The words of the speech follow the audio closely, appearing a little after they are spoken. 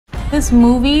This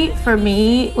movie, for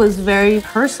me, was very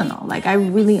personal. Like, I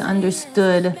really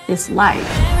understood this life.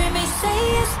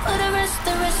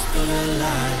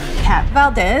 Kat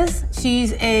Valdez,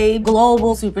 she's a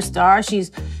global superstar.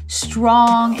 She's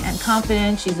strong and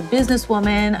confident. She's a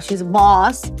businesswoman. She's a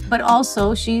boss. But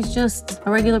also, she's just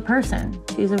a regular person.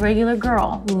 She's a regular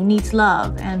girl who needs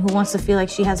love and who wants to feel like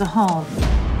she has a home.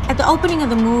 At the opening of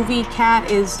the movie,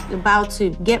 Kat is about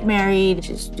to get married.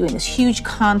 She's doing this huge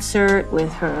concert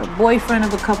with her boyfriend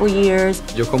of a couple years.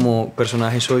 Yo como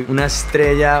personaje soy una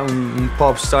estrella, un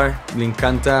pop star. Le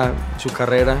encanta su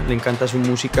carrera, le encanta su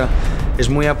música. Es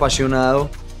muy apasionado.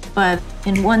 But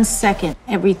in 1 second,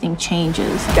 everything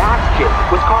changes. That kid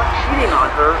was caught cheating on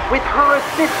her with her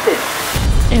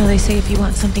assistant. You know, they say if you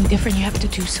want something different, you have to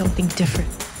do something different.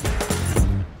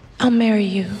 I'll marry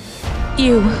you.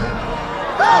 You.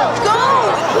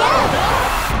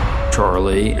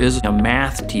 Charlie is a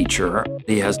math teacher.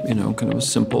 He has, kind of a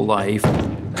simple life.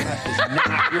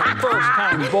 Your first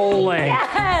time bowling.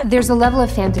 There's a level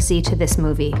of fantasy to this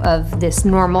movie, of this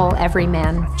normal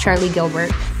everyman, Charlie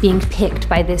Gilbert, being picked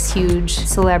by this huge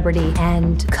celebrity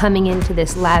and coming into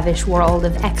this lavish world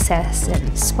of excess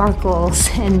and sparkles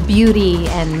and beauty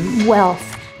and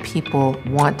wealth. People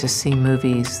want to see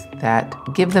movies that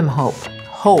give them hope.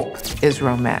 Hope is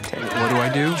romantic.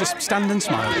 What do? Just stand and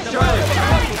smile.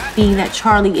 Being that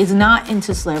Charlie is not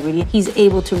into celebrity, he's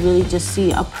able to really just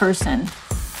see a person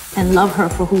and love her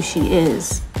for who she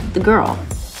is, the girl.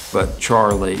 But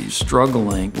Charlie's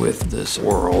struggling with this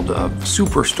world of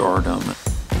superstardom.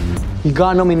 He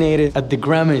got nominated at the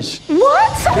Grammys.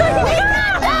 What?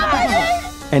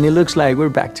 And it looks like we're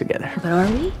back together. But are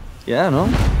we? Yeah, no?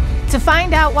 To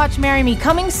find out, watch Marry Me,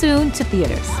 coming soon to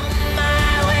theaters.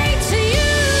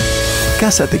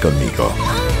 Cásate conmigo.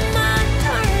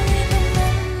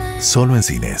 Solo en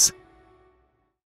cines.